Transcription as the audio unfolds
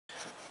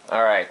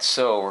Alright,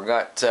 so we've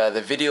got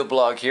the video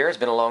blog here. It's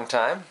been a long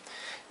time.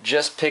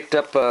 Just picked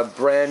up a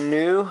brand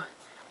new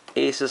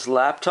Asus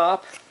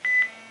laptop.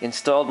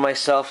 Installed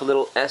myself a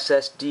little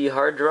SSD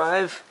hard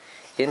drive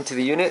into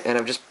the unit, and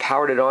I've just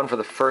powered it on for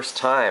the first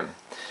time.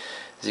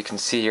 As you can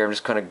see here, I'm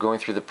just kind of going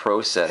through the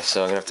process.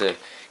 So I'm going to have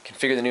to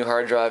configure the new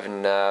hard drive,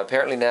 and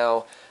apparently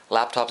now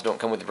laptops don't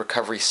come with the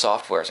recovery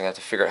software, so I'm going to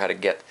have to figure out how to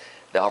get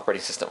the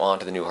operating system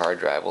onto the new hard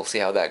drive. We'll see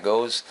how that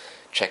goes.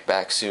 Check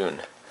back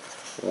soon.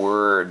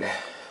 Word.